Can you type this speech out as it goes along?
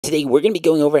Today, we're going to be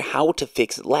going over how to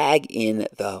fix lag in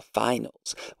the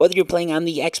finals. Whether you're playing on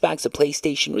the Xbox, the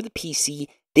PlayStation, or the PC,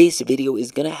 this video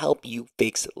is going to help you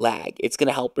fix lag. It's going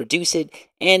to help reduce it,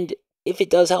 and if it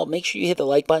does help, make sure you hit the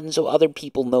like button so other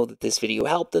people know that this video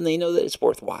helped and they know that it's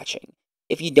worth watching.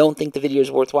 If you don't think the video is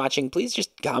worth watching, please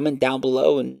just comment down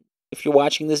below, and if you're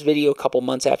watching this video a couple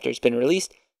months after it's been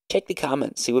released, check the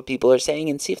comments, see what people are saying,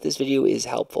 and see if this video is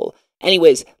helpful.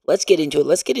 Anyways, let's get into it.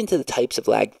 Let's get into the types of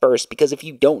lag first, because if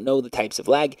you don't know the types of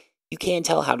lag, you can't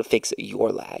tell how to fix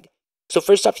your lag. So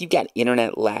first off, you've got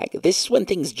internet lag. This is when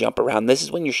things jump around. This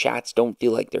is when your shots don't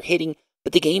feel like they're hitting,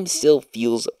 but the game still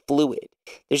feels fluid.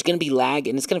 There's going to be lag,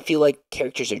 and it's going to feel like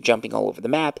characters are jumping all over the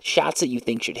map. Shots that you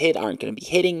think should hit aren't going to be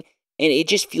hitting, and it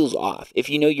just feels off. If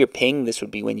you know your ping, this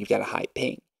would be when you've got a high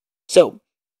ping. So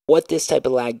what this type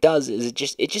of lag does is it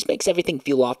just makes everything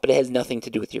feel off, but it has nothing to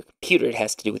do with your computer. It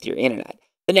has to do with your internet.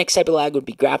 The next type of lag would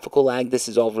be graphical lag. This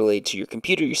is all related to your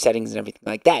computer, your settings, and everything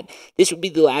like that. This would be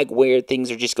the lag where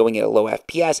things are just going at a low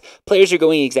FPS. Players are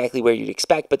going exactly where you'd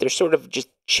expect, but they're sort of just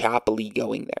choppily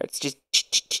going there. It's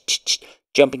just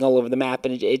jumping all over the map,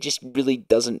 and it just really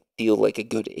doesn't feel like a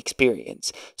good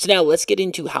experience. So now let's get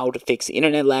into how to fix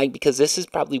internet lag, because this is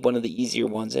probably one of the easier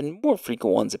ones and more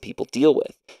frequent ones that people deal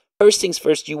with. First things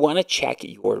first, you want to check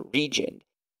your region.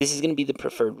 This is going to be the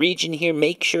preferred region here.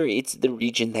 Make sure it's the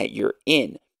region that you're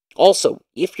in. Also,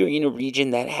 if you're in a region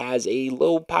that has a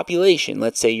low population,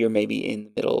 let's say you're maybe in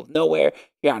the middle of nowhere,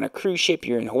 you're on a cruise ship,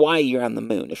 you're in Hawaii, you're on the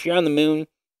moon. If you're on the moon,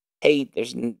 hey,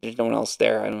 there's no one else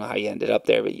there. I don't know how you ended up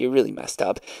there, but you're really messed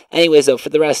up. Anyways, though, for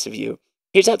the rest of you,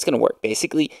 here's how it's going to work.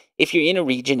 Basically, if you're in a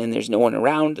region and there's no one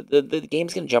around, the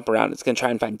game's going to jump around. It's going to try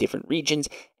and find different regions.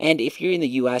 And if you're in the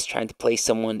US trying to play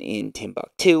someone in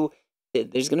Timbuktu,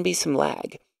 there's going to be some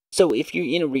lag. So if you're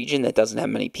in a region that doesn't have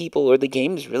many people, or the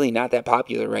game is really not that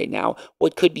popular right now,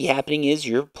 what could be happening is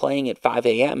you're playing at 5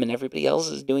 a.m. and everybody else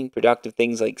is doing productive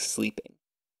things like sleeping.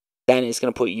 Then it's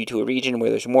going to put you to a region where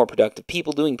there's more productive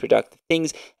people doing productive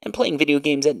things and playing video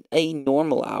games at a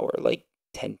normal hour, like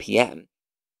 10 p.m.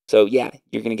 So yeah,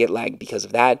 you're going to get lag because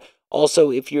of that.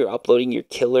 Also, if you're uploading your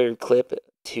killer clip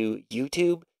to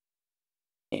YouTube,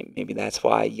 maybe that's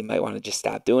why you might want to just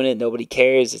stop doing it. Nobody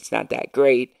cares. It's not that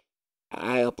great.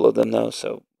 I upload them though,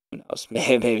 so who knows?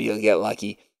 Maybe you'll get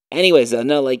lucky. Anyways, though,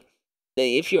 no, like,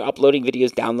 if you're uploading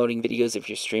videos, downloading videos, if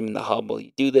you're streaming the hub while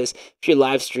you do this, if you're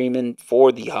live streaming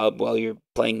for the hub while you're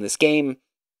playing this game,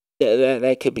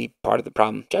 that could be part of the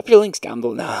problem. Drop your links down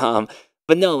below.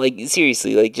 But no, like,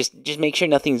 seriously, like, just make sure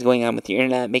nothing's going on with your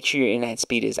internet. Make sure your internet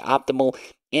speed is optimal.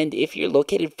 And if you're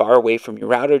located far away from your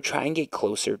router, try and get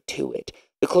closer to it.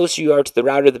 The closer you are to the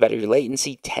router, the better your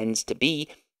latency tends to be.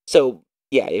 So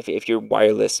yeah, if you're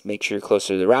wireless, make sure you're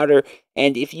closer to the router.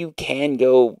 And if you can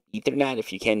go Ethernet,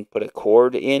 if you can put a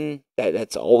cord in,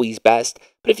 that's always best.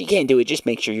 But if you can't do it, just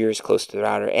make sure you're as close to the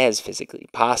router as physically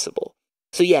possible.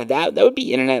 So yeah, that would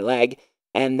be internet lag,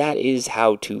 and that is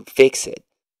how to fix it.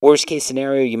 Worst case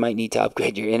scenario, you might need to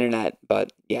upgrade your internet,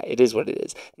 but yeah, it is what it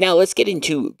is. Now let's get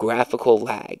into graphical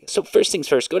lag. So first things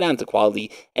first, go down to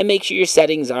quality and make sure your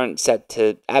settings aren't set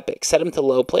to epic. Set them to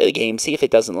low, play the game, see if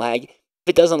it doesn't lag. If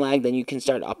it doesn't lag, then you can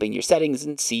start upping your settings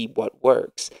and see what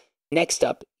works. Next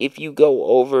up, if you go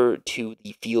over to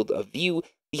the field of view,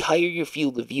 the higher your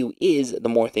field of view is, the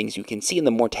more things you can see and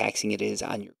the more taxing it is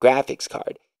on your graphics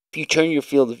card. If you turn your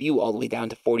field of view all the way down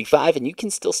to 45 and you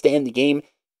can still stay in the game,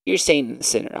 you're staying in the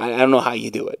center. I don't know how you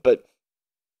do it, but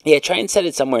yeah, try and set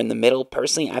it somewhere in the middle.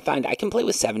 Personally, I find I can play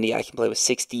with 70, I can play with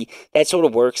 60. That sort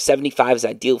of works. 75 is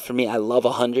ideal for me. I love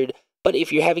 100. But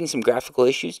if you're having some graphical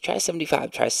issues, try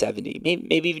 75, try 70.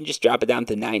 Maybe even just drop it down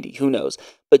to 90. Who knows?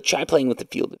 But try playing with the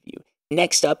field of view.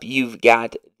 Next up, you've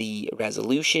got the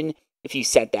resolution. If you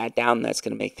set that down, that's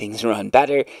going to make things run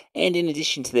better. And in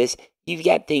addition to this, you've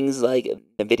got things like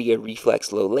NVIDIA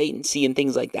Reflex Low Latency and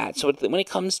things like that. So when it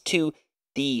comes to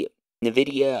the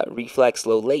NVIDIA Reflex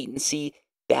Low Latency,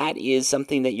 that is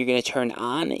something that you're going to turn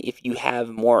on if you have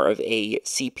more of a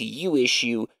CPU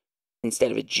issue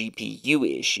instead of a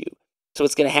GPU issue. So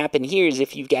what's going to happen here is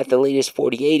if you've got the latest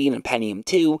 4080 and a Pentium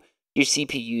 2, your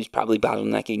CPU is probably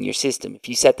bottlenecking your system. If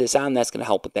you set this on, that's going to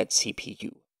help with that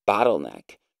CPU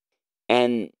bottleneck.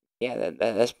 And yeah,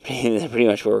 that's pretty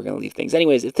much where we're going to leave things.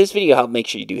 Anyways, if this video helped, make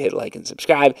sure you do hit like and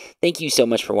subscribe. Thank you so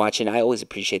much for watching. I always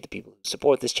appreciate the people who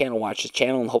support this channel, watch this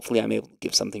channel, and hopefully I'm able to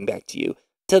give something back to you.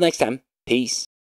 Until next time, peace.